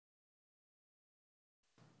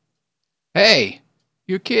Hey,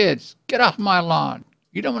 you kids, get off my lawn.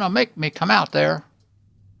 You don't want to make me come out there.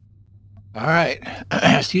 All right,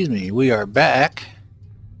 excuse me, we are back.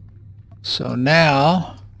 So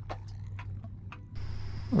now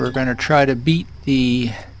we're going to try to beat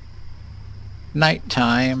the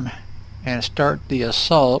nighttime and start the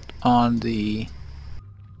assault on the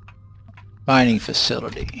mining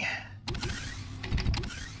facility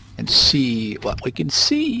and see what we can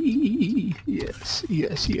see. Yes,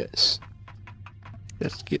 yes, yes.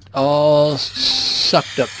 Let's get all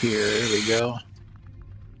sucked up here. There we go.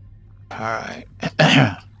 All right.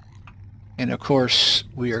 And of course,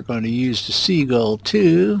 we are going to use the seagull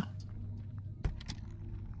too.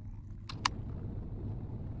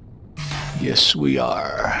 Yes, we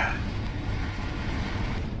are.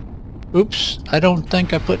 Oops, I don't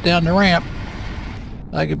think I put down the ramp.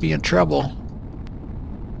 I could be in trouble.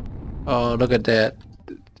 Oh, look at that.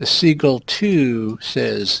 The seagull 2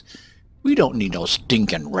 says, we don't need no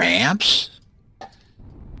stinking ramps.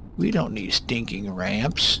 We don't need stinking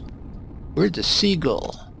ramps. We're the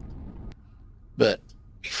seagull. But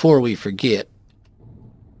before we forget,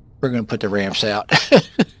 we're going to put the ramps out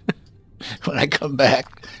when I come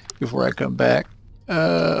back. Before I come back.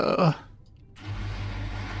 I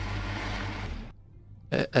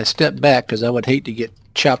stepped back because I would hate to get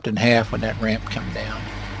chopped in half when that ramp come down.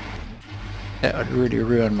 That would really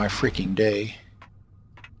ruin my freaking day.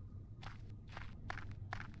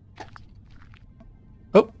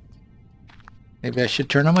 Oh, maybe I should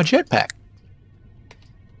turn on my jetpack.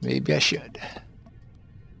 Maybe I should.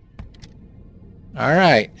 All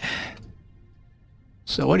right.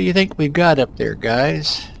 So what do you think we've got up there,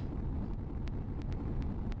 guys?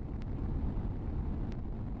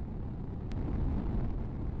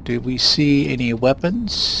 Do we see any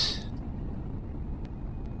weapons?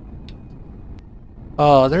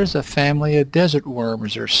 Oh, there's a family of desert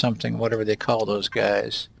worms or something, whatever they call those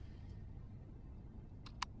guys.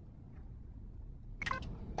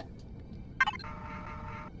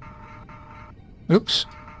 Oops.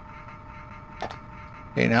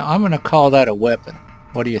 Okay, now I'm going to call that a weapon.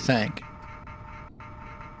 What do you think?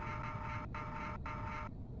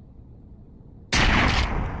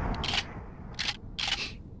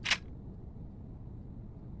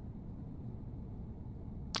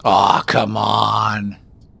 Oh, come on.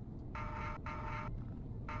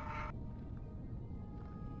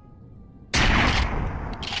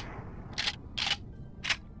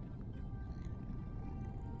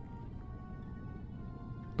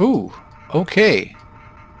 Ooh, okay.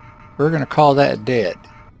 We're going to call that dead.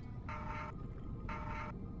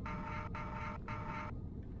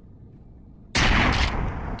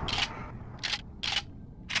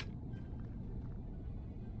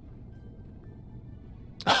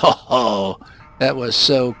 Oh, that was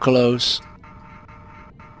so close.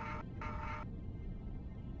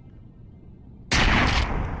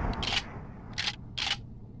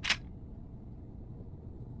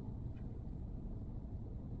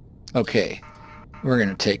 Okay, we're going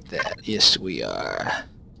to take that. Yes, we are.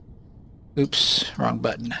 Oops, wrong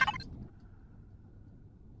button.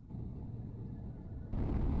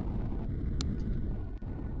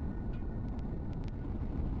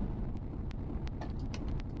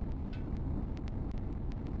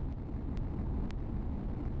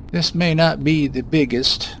 This may not be the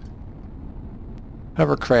biggest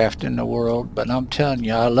hovercraft in the world, but I'm telling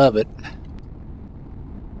you, I love it.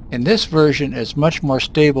 And this version is much more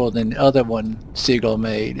stable than the other one Seagull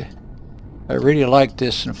made. I really like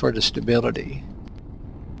this one for the stability.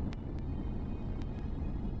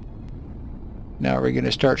 Now are we going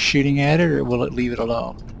to start shooting at it, or will it leave it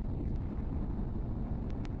alone?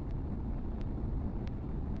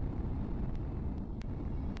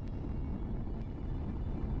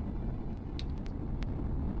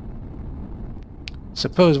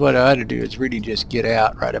 Suppose what I ought to do is really just get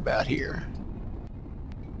out right about here.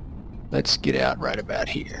 Let's get out right about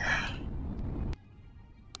here.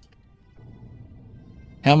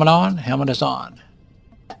 Helmet on? Helmet is on.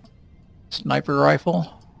 Sniper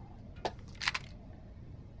rifle.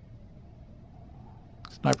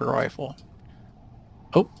 Sniper rifle.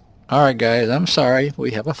 Oh, alright guys, I'm sorry. We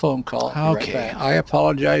have a phone call. Okay, right, I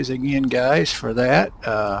apologize again guys for that.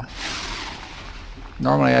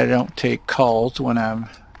 Normally I don't take calls when I'm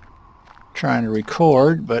trying to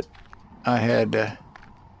record, but I had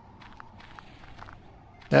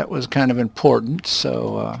that was kind of important,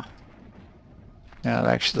 so now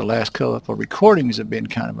actually the last couple of recordings have been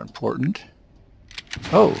kind of important.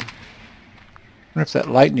 Oh, I wonder if that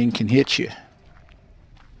lightning can hit you.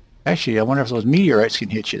 Actually, I wonder if those meteorites can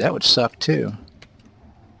hit you. That would suck too.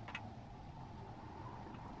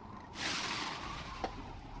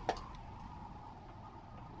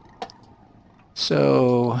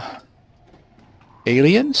 So,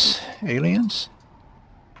 aliens,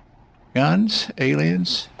 guns,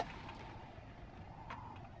 aliens.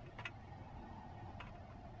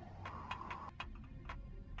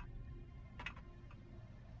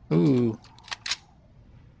 Ooh.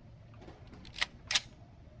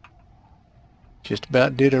 Just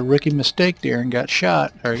about did a rookie mistake there and got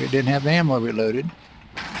shot, or didn't have the ammo reloaded.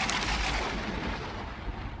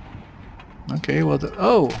 Okay, well,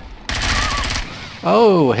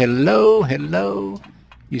 oh, hello,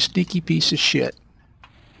 you sneaky piece of shit.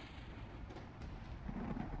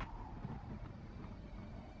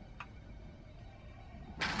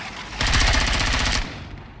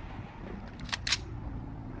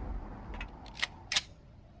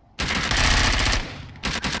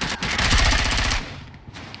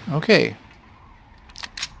 Okay.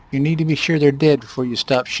 You need to be sure they're dead before you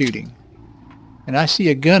stop shooting. And I see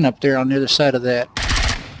a gun up there on the other side of that.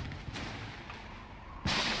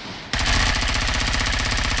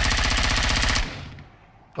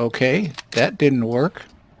 Okay, that didn't work.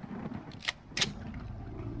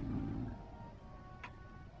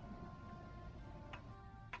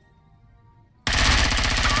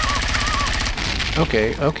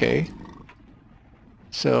 Okay.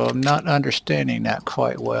 So I'm not understanding that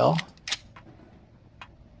quite well.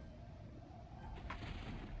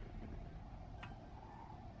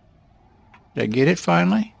 Did I get it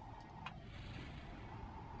finally?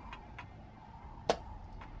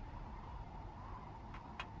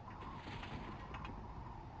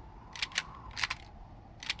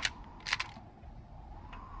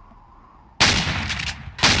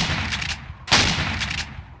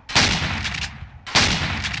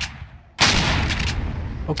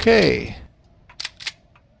 Okay.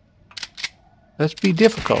 Let's be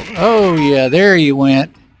difficult. Oh yeah, there you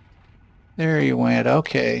went. There you went,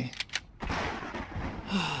 okay.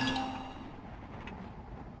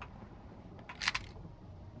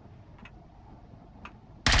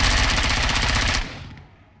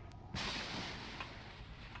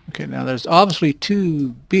 Okay, now there's obviously two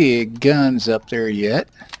big guns up there yet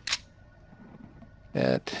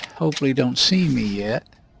that hopefully don't see me yet.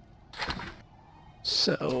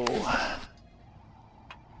 So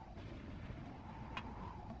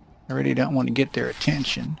I really don't want to get their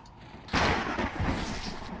attention.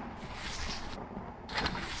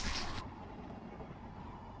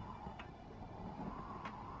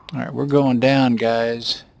 Alright, we're going down,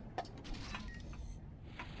 guys.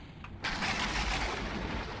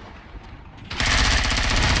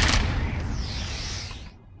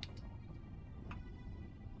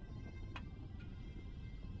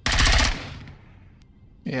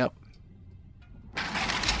 Yep.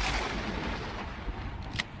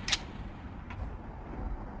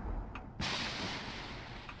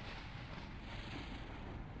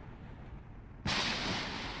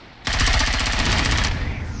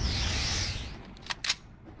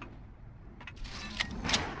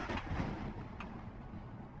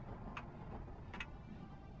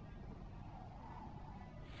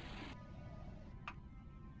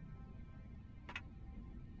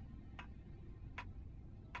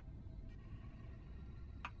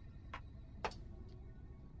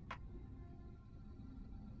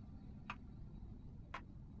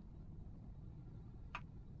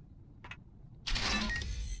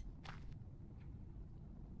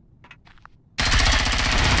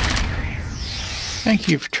 Thank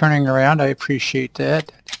you for turning around. I appreciate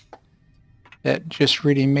that. That just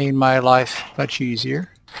really made my life much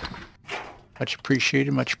easier. Much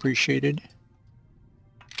appreciated, much appreciated.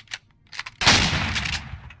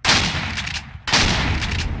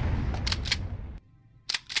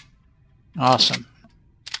 Awesome.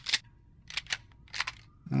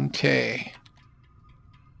 Okay.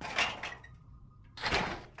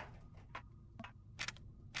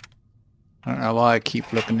 I don't know why I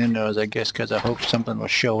keep looking in those. I guess because I hope something will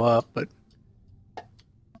show up, but...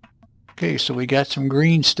 Okay, so we got some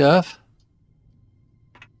green stuff.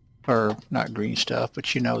 Or, not green stuff,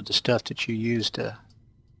 but you know, the stuff that you use to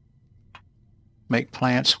make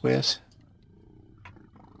plants with.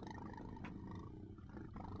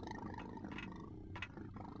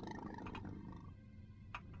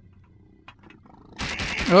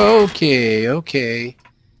 Okay.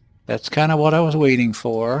 That's kind of what I was waiting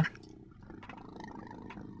for.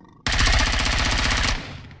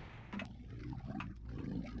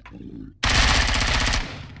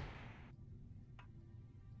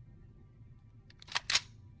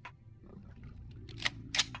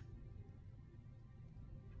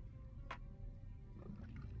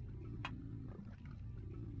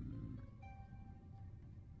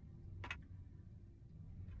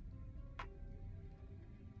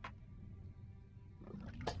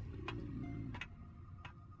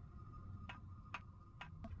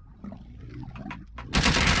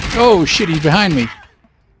 Oh shit, he's behind me.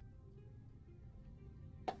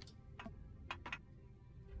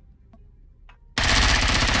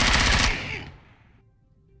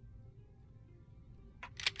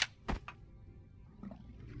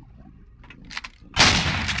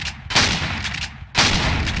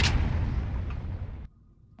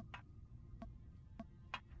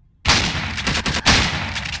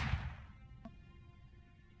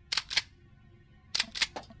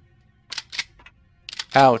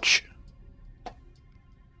 Ouch.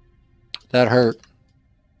 That hurt.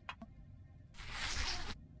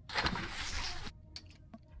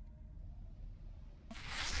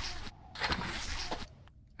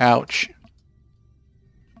 Ouch.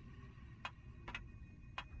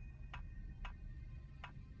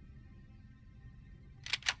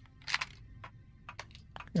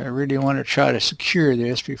 I really want to try to secure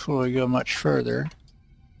this before we go much further.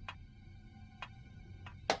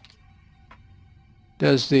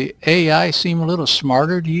 Does the AI seem a little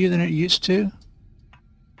smarter to you than it used to?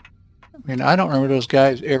 I mean, I don't remember those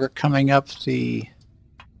guys ever coming up the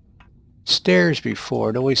stairs before.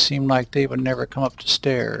 It always seemed like they would never come up the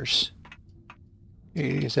stairs.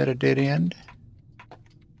 Okay, is that a dead end?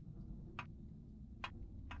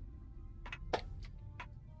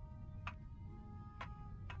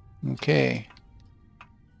 Okay.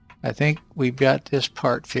 I think we've got this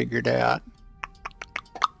part figured out.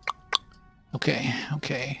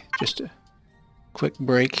 Okay. Just a quick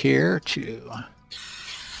break here to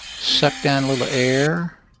suck down a little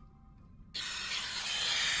air.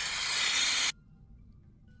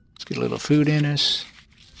 Let's get a little food in us.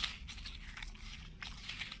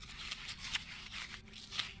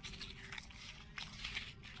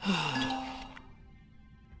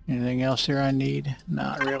 Anything else there I need?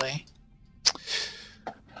 Not really.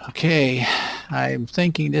 Okay, I'm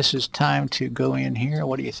thinking this is time to go in here.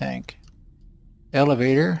 What do you think?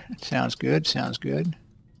 Elevator. Sounds good, sounds good.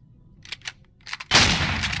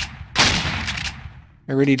 I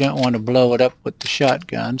really don't want to blow it up with the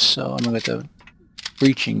shotgun, so I'm with a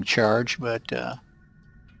breaching charge, but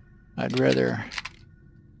I'd rather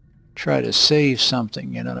try to save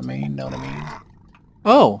something, you know what I mean?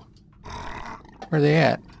 Oh! Where are they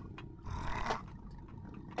at?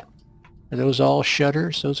 Are those all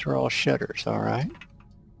shutters? Those are all shutters, alright.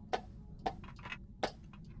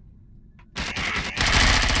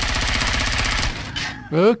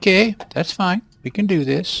 Okay, that's fine. We can do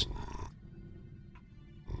this.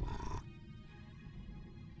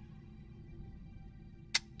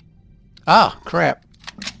 Ah, crap.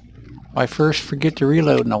 I first forget to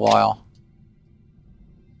reload in a while.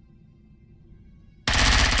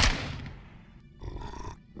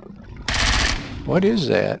 What is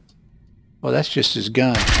that? Well, that's just his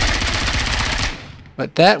gun.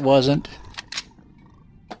 But that wasn't.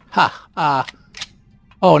 Ha! Ah.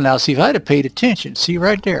 Oh, now see, if I'd have paid attention. See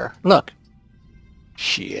right there. Look.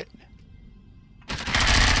 Shit.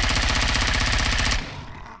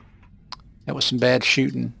 That was some bad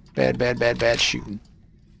shooting. Bad shooting.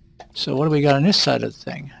 So what do we got on this side of the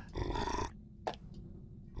thing?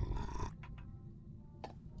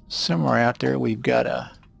 Somewhere out there we've got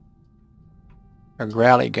a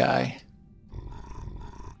growly guy.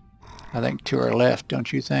 I think to our left,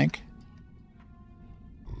 don't you think?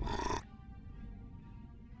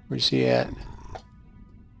 Where's he at?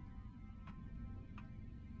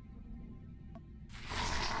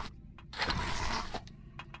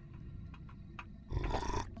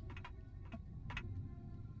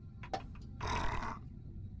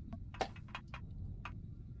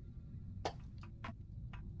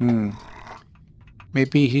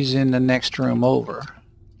 Maybe he's in the next room over.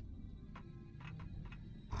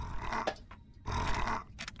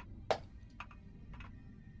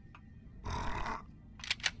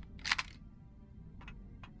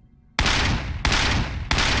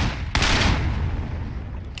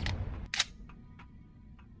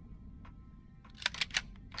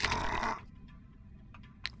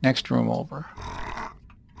 Next room over.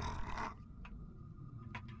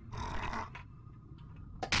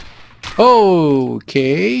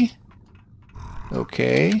 Okay.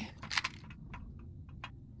 Okay.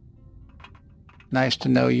 Nice to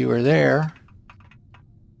know you were there.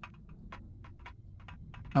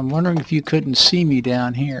 I'm wondering if you couldn't see me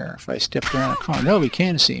down here if I stepped around a corner. No, he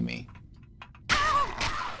can see me.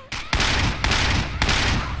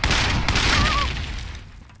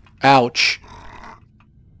 Ouch.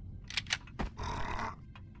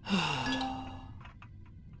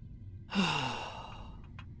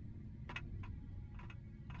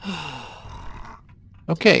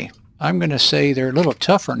 Okay, I'm going to say they're a little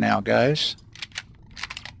tougher now, guys.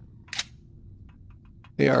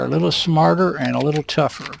 They are a little smarter and a little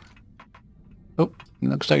tougher. Oh,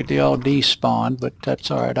 looks like they all despawned, but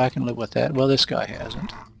that's alright. I can live with that. Well, this guy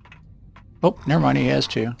hasn't. Oh, never mind. He has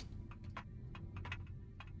too.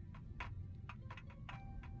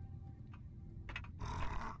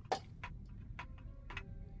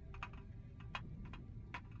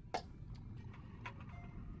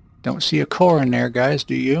 Don't see a core in there, guys,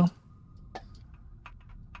 do you?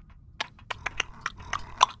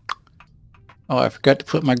 Oh, I forgot to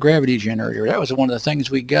put my gravity generator. That was one of the things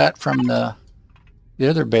we got from the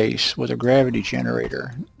other base, was a gravity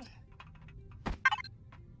generator.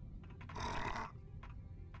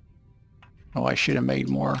 Oh, I should have made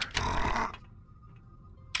more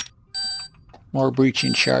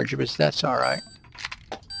breaching charge, but that's all right.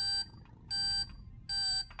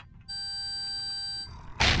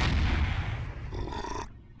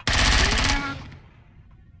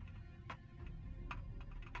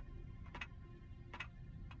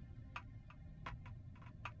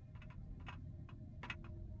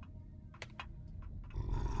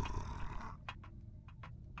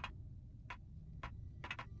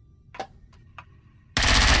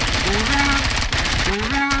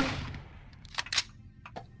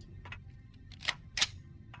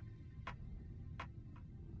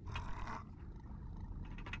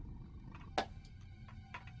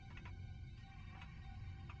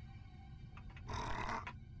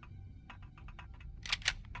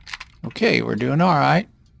 Okay, we're doing all right.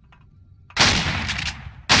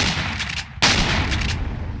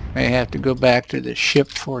 May have to go back to the ship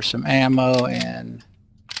for some ammo, and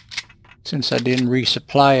since I didn't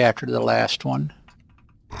resupply after the last one.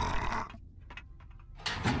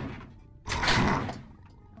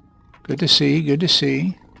 Good to see, good to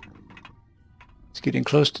see. It's getting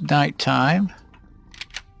close to nighttime.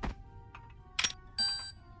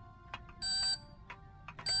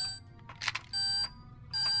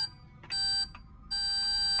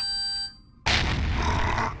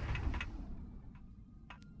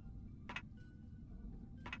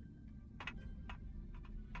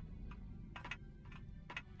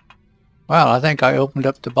 Wow, I think I opened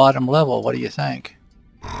up the bottom level. What do you think?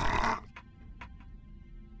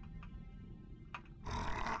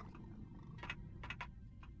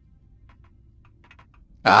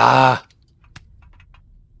 Ah!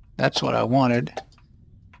 That's what I wanted.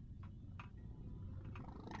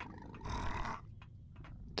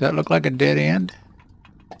 Does that look like a dead end?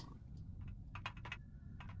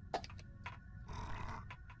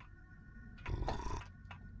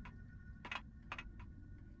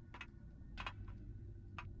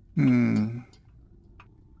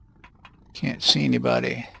 Can't see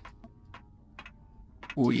anybody.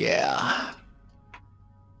 Oh yeah.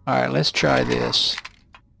 Alright, let's try this.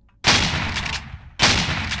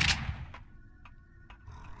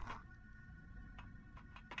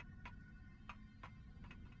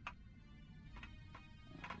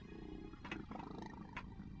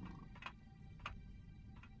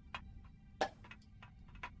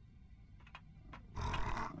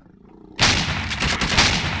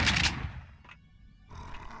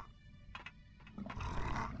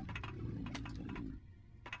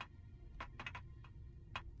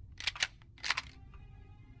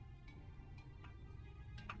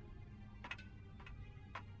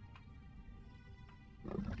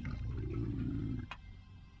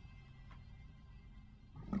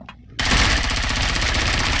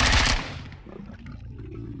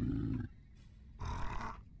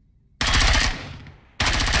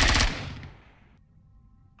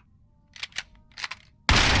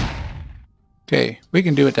 Okay, we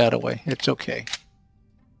can do it that way. It's okay.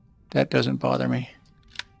 That doesn't bother me.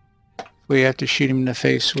 If we have to shoot him in the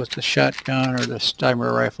face with the shotgun or the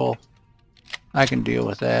sniper rifle, I can deal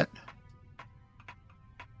with that.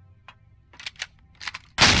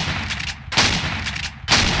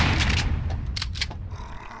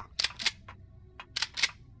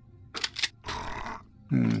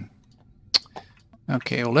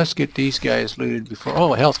 Okay, well, let's get these guys looted before...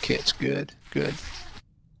 Oh, health kit's good. Good.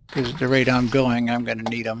 Because at the rate I'm going, I'm going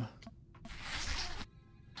to need them.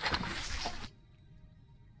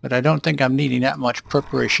 But I don't think I'm needing that much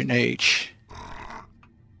preparation H.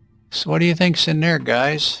 So what do you think's in there,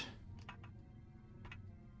 guys?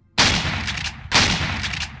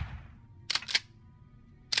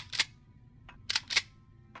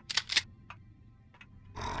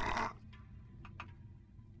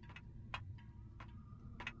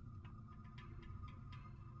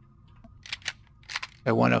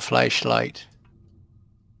 I want a flashlight.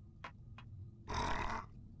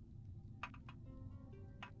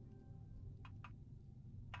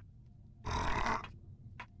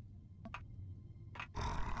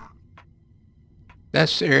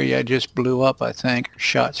 That's the area I just blew up, I think, or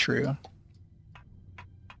shot through.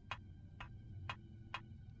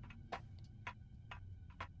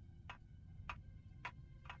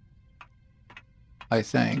 I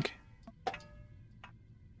think.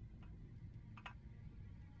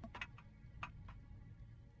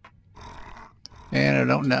 And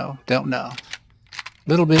I don't know. Don't know. A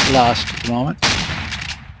little bit lost at the moment.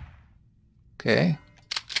 Okay.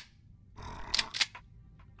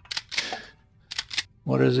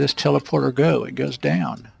 Where does this teleporter go? It goes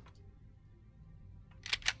down.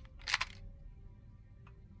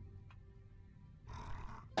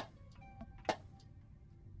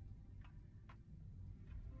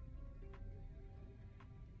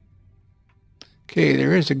 Okay,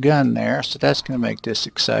 there is a gun there, so that's going to make this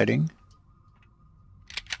exciting.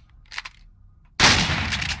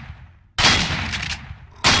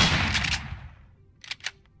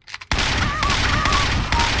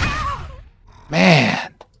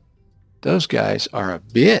 Man, those guys are a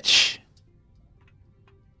bitch.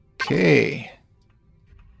 Okay.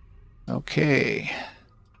 Okay.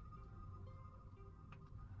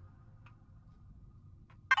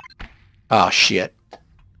 Oh, shit.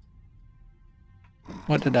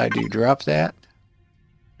 What did I do? Drop that?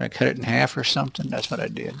 Did I cut it in half or something? That's what I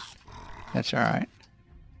did. That's all right.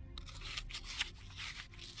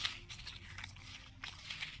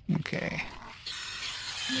 Okay.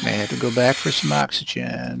 May have to go back for some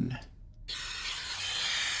oxygen.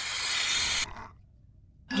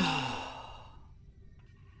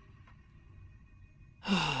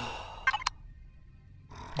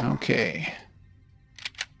 Okay.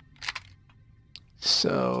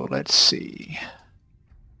 So let's see.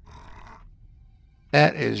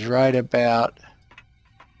 That is right about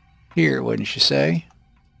here, wouldn't you say?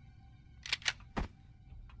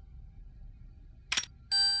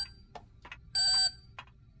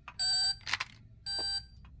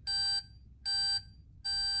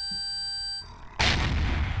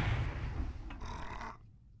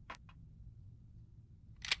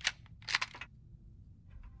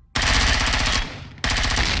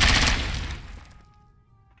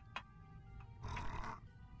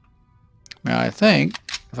 Now I think,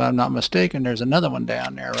 if I'm not mistaken, there's another one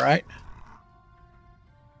down there, right?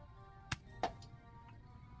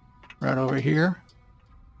 Right over here.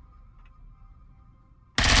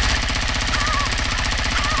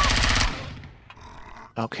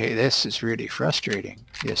 Okay, this is really frustrating.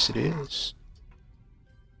 Yes, it is.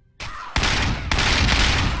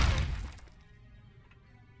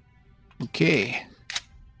 Okay.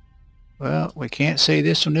 Well, we can't say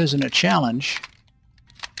this one isn't a challenge.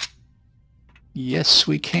 Yes,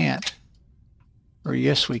 we can't. Or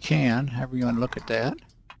yes, we can. However you want to look at that.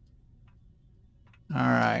 All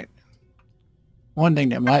right. One thing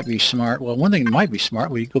that might be smart. Well, one thing that might be smart.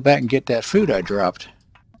 We go back and get that food I dropped.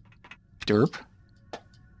 Derp.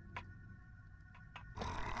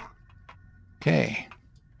 Okay.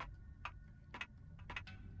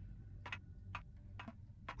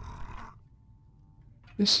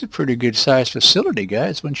 This is a pretty good sized facility,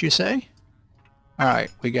 guys, wouldn't you say?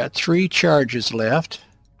 Alright, we got 3 charges left.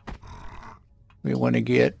 We want to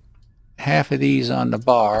get half of these on the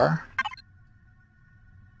bar.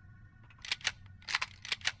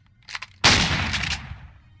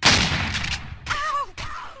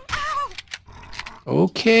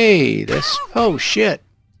 Okay, this... Oh, shit.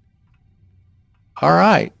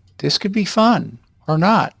 Alright, this could be fun. Or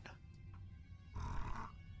not.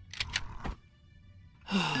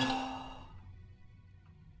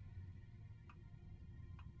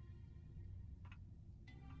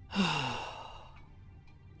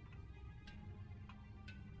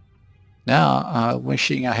 Now,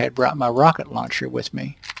 wishing I had brought my rocket launcher with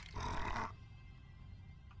me.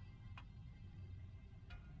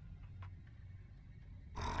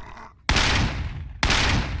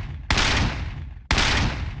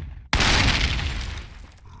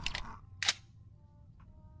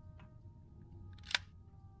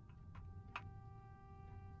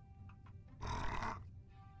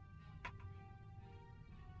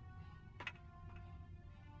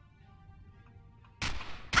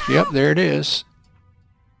 Yep, there it is.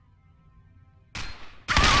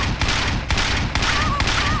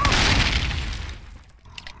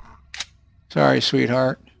 Sorry,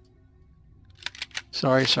 sweetheart.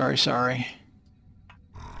 Sorry, sorry, sorry.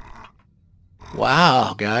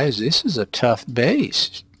 Wow, guys, this is a tough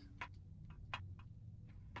base.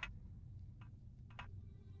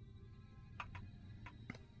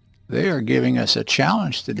 They are giving us a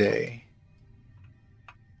challenge today.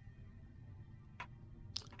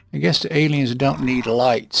 I guess the aliens don't need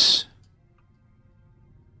lights.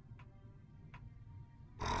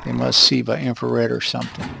 They must see by infrared or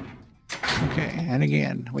something. Okay, and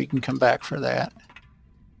again, we can come back for that.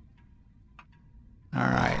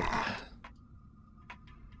 Alright.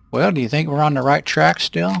 Well, do you think we're on the right track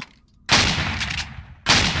still?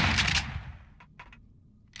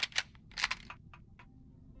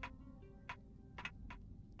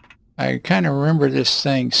 I kind of remember this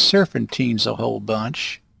thing serpentines a whole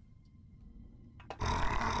bunch.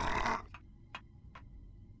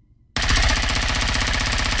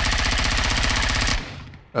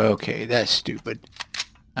 Okay, that's stupid.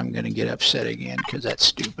 I'm gonna get upset again because that's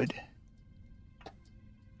stupid.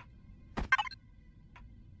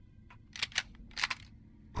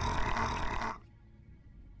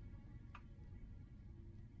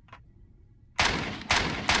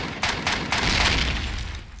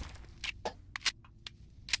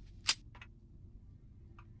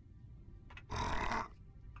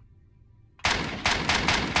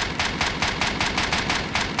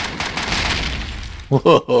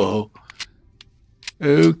 Whoa.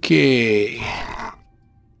 Okay.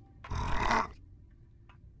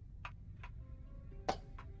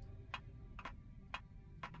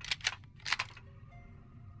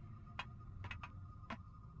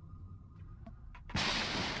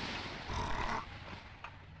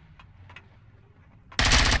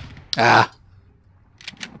 Ah.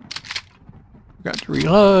 Forgot to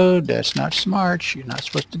reload. That's not smart. You're not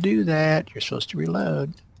supposed to do that. You're supposed to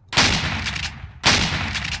reload.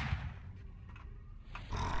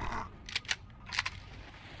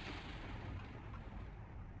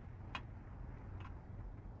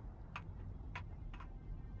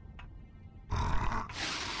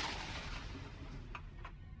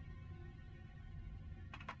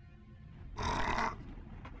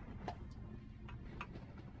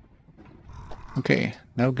 Okay,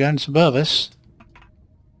 no guns above us.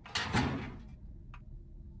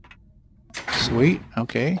 Sweet,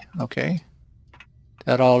 okay, okay.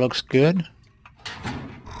 That all looks good.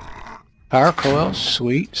 Power coils,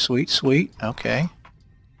 sweet, sweet, sweet, okay.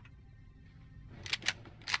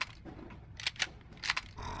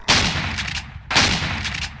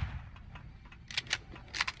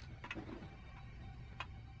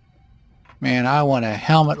 Man, I want a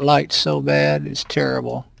helmet light so bad, it's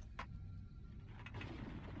terrible.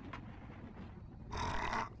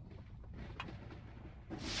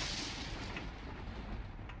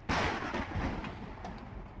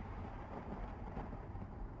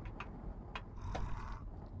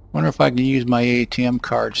 Wonder if I can use my ATM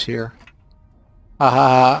cards here. Ha ha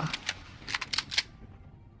ha.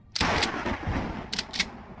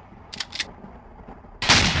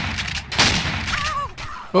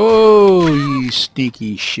 Oh, you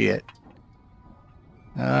sneaky shit.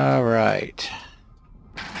 All right.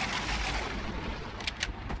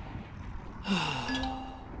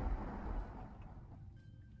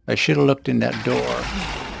 I should have looked in that door.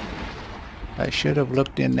 I should have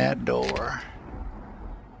looked in that door.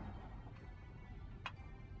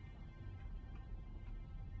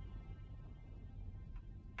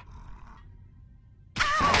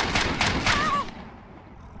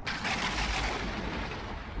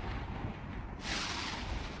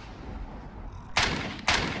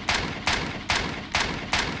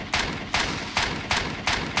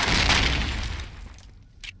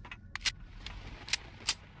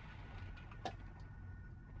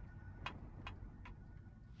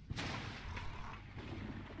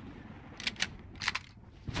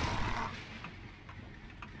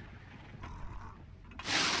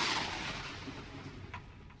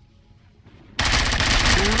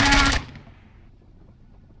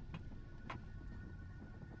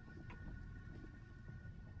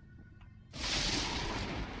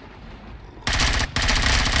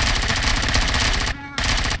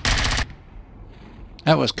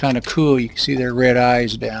 That was kind of cool. You can see their red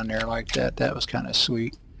eyes down there like that. That was kind of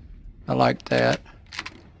sweet. I liked that.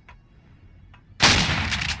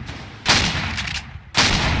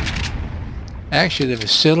 Actually, the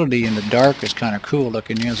facility in the dark is kind of cool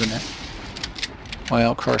looking, isn't it?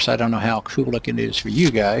 Well, of course, I don't know how cool looking it is for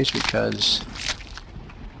you guys because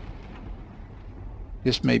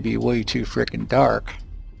this may be way too frickin' dark.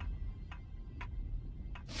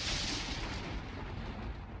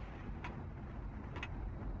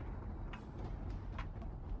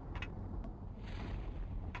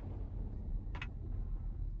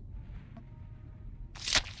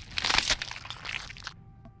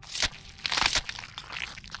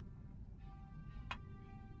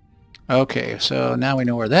 Okay, so now we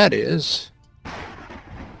know where that is.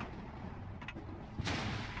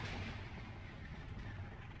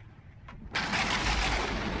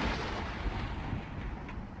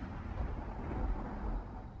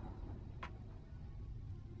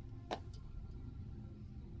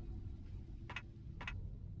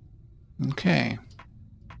 Okay.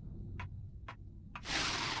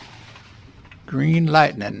 Green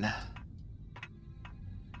lightning.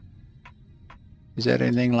 Is that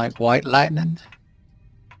anything like white lightning?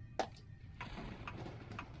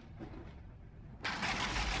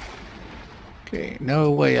 Okay,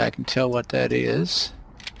 no way I can tell what that is.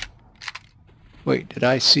 Wait, did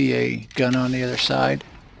I see a gun on the other side?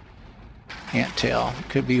 Can't tell.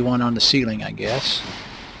 Could be one on the ceiling, I guess.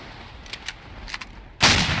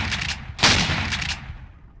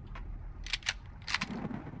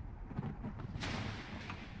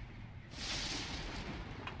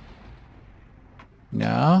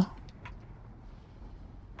 No.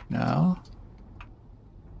 No.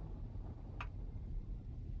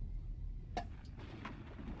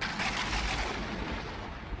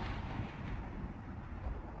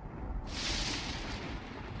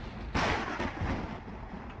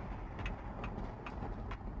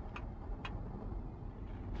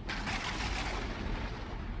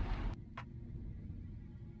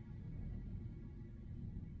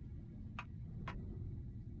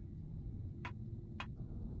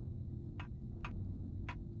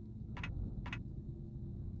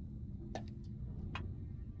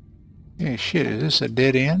 Hey, shit, is this a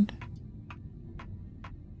dead end?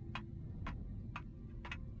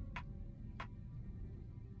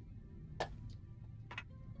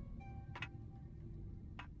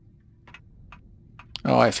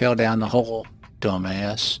 Oh, I fell down the hole,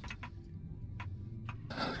 dumbass.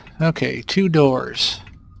 Okay, 2 doors.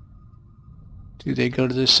 Do they go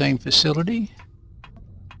to the same facility?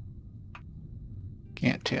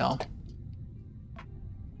 Can't tell.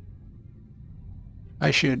 I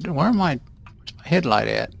should, where's my headlight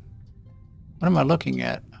at? What am I looking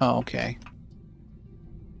at? Oh, okay.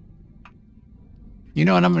 You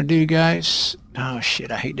know what I'm going to do, guys? Oh,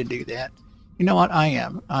 shit, I hate to do that. You know what I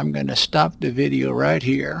am? I'm going to stop the video right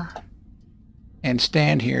here and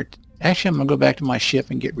stand here. Actually, I'm going to go back to my ship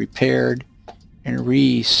and get repaired and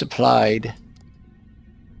resupplied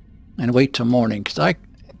and wait till morning, because I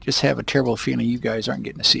just have a terrible feeling you guys aren't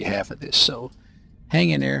getting to see half of this. So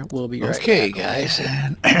hang in there. We'll be right back. Okay, guys,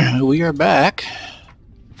 and we are back.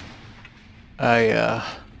 I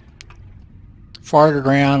farted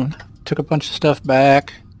around, took a bunch of stuff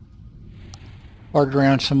back, farted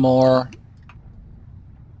around some more,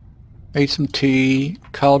 ate some tea,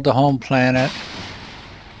 called the home planet.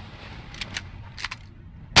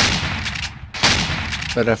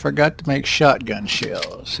 But I forgot to make shotgun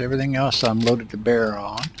shells. Everything else I'm loaded to bear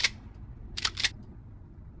on.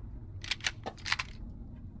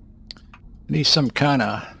 Need some kind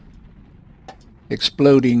of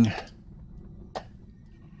exploding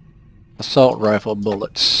assault rifle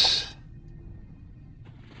bullets.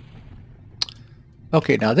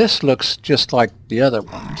 Okay, now this looks just like the other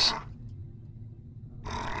ones.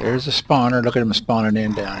 There's a spawner. Look at him spawning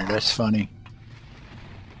in down here. That's funny.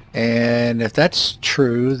 And if that's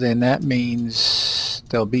true, then that means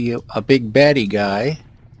there'll be a big baddie guy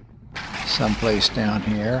someplace down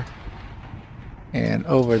here. And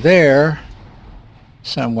over there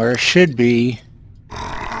somewhere should be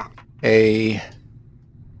a...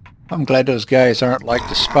 I'm glad those guys aren't like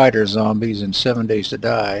the spider zombies in 7 Days to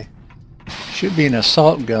Die. Should be an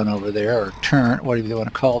assault gun over there, or turret, whatever you want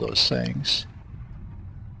to call those things.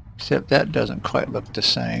 Except that doesn't quite look the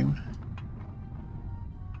same.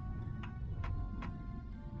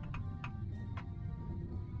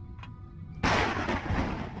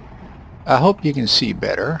 I hope you can see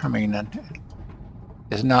better. I mean,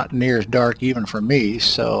 it's not near as dark even for me,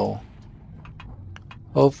 so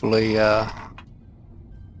hopefully,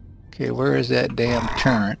 okay, where is that damn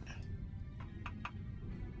turret?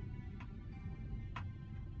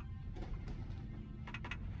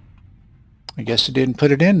 I guess it didn't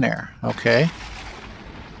put it in there. Okay.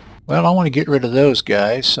 Well, I want to get rid of those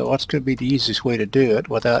guys, so what's going to be the easiest way to do it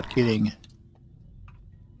without getting...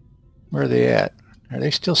 Where are they at? Are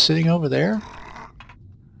they still sitting over there?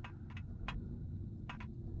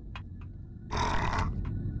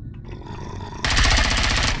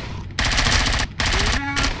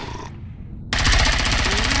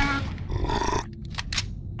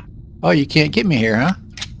 Oh, you can't get me here, huh?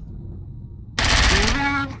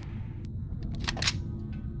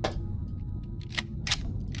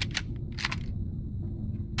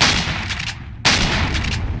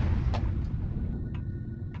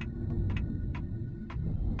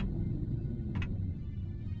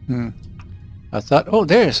 I thought, oh,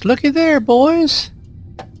 looky there, boys.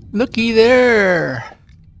 Looky there.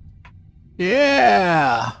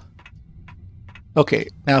 Yeah. Okay,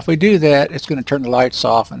 now if we do that, it's going to turn the lights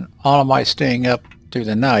off, and all of my staying up through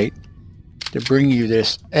the night to bring you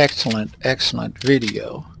this excellent, excellent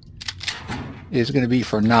video. is going to be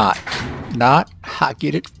for not. Not? Ha,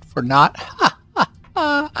 get it? For not? Ha,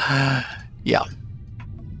 ha, ha. Yeah.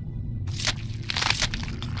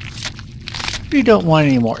 You don't want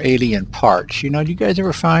any more alien parts. You know, do you guys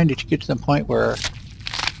ever find that you get to the point where,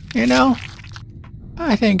 you know,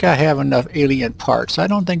 I think I have enough alien parts. I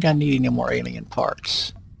don't think I need any more alien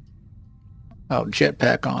parts. Oh,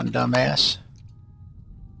 jetpack on, dumbass.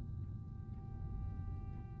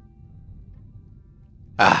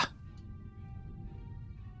 Ah.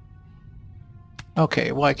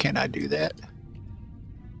 Okay, why can't I do that?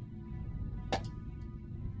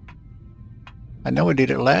 I know I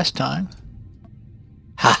did it last time.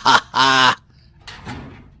 Ha ha ha!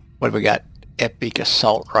 What have we got? Epic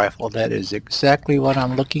assault rifle. That is exactly what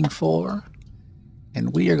I'm looking for.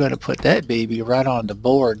 And we are going to put that baby right on the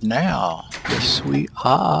board now. Yes, we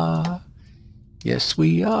are. Yes,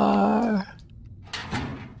 we are.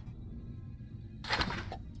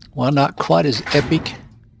 Well, not quite as epic.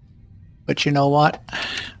 But you know what?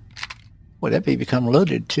 Well, that baby come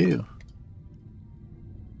loaded too.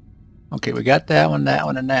 Okay, we got that one,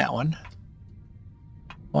 and that one.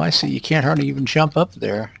 Well, I see. You can't hardly even jump up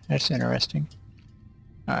there. That's interesting.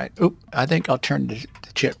 Alright. Oop. I think I'll turn the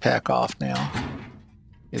jetpack off now.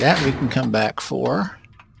 That we can come back for.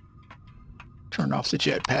 Turn off the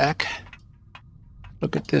jetpack.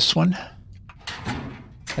 Look at this one.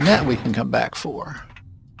 And that we can come back for.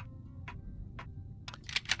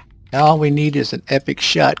 Now all we need is an epic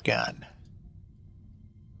shotgun.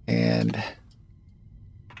 And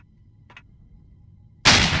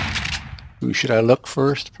who should I look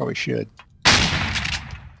first? Probably should.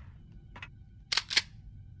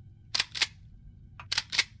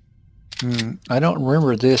 I don't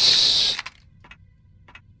remember this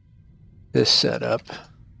setup.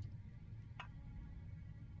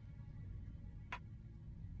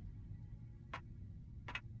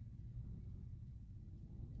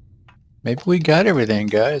 Maybe we got everything,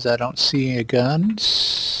 guys. I don't see any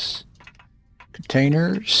guns.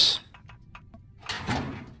 Containers.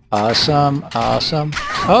 Awesome, awesome.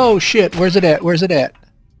 Oh shit, where's it at? Where's it at?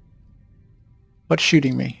 What's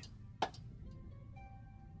shooting me?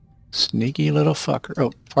 Sneaky little fucker.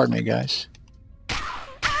 Oh, pardon me, guys.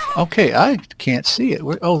 Okay, I can't see it.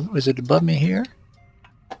 Oh, is it above me here?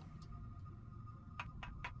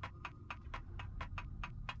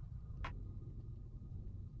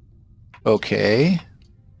 Okay.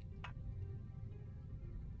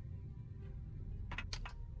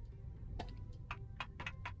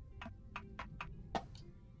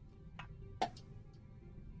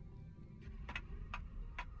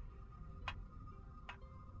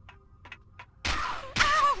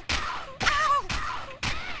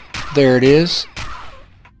 There it is.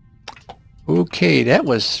 Okay, that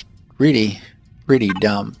was really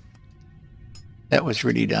dumb. That was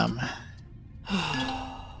really dumb.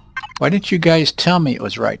 Why didn't you guys tell me it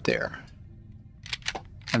was right there?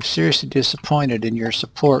 I'm seriously disappointed in your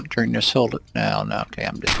support during this whole... No, okay,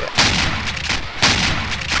 I'm just...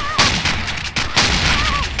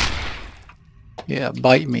 Yeah,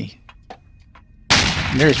 bite me.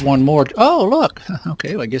 And there's one more. Oh, look!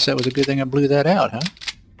 Okay, well, I guess that was a good thing I blew that out, huh?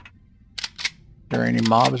 Are there any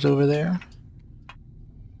mobs over there?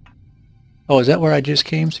 Oh, is that where I just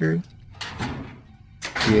came through?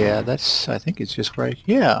 Yeah, that's... I think it's just right...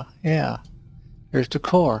 Yeah. There's the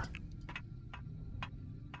core.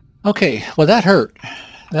 Okay, well that hurt.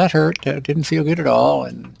 That hurt. That didn't feel good at all,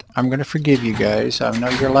 and I'm going to forgive you guys. I know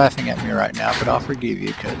you're laughing at me right now, but I'll forgive you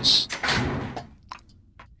because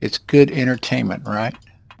it's good entertainment, right?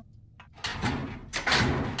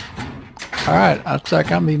 Alright, looks like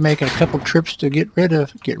I'm going to be making a couple trips to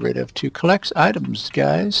to collect items,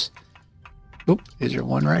 guys. Oop, is there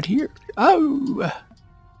one right here? Oh!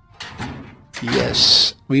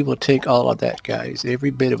 Yes, we will take all of that, guys.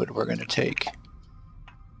 Every bit of it we're going to take.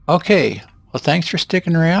 Okay, well thanks for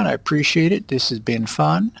sticking around. I appreciate it. This has been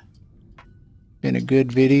fun. Been a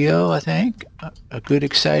good video, I think. A good,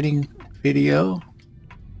 exciting video.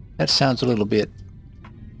 That sounds a little bit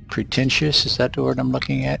pretentious. Is that the word I'm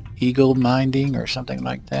looking at? Ego-minding or something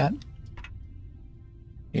like that?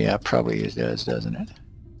 Yeah, probably does, doesn't it?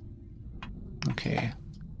 Okay.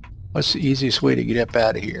 What's the easiest way to get up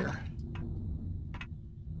out of here?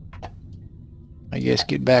 I guess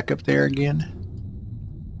get back up there again.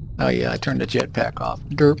 Oh yeah, I turned the jetpack off.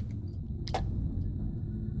 Derp.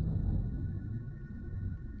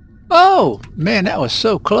 Oh, man, that was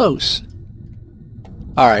so close.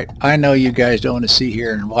 Alright, I know you guys don't want to sit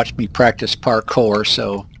here and watch me practice parkour,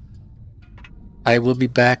 so I will be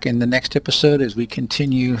back in the next episode as we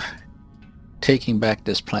continue taking back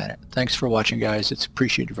this planet. Thanks for watching, guys. It's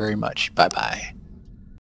appreciated very much. Bye-bye.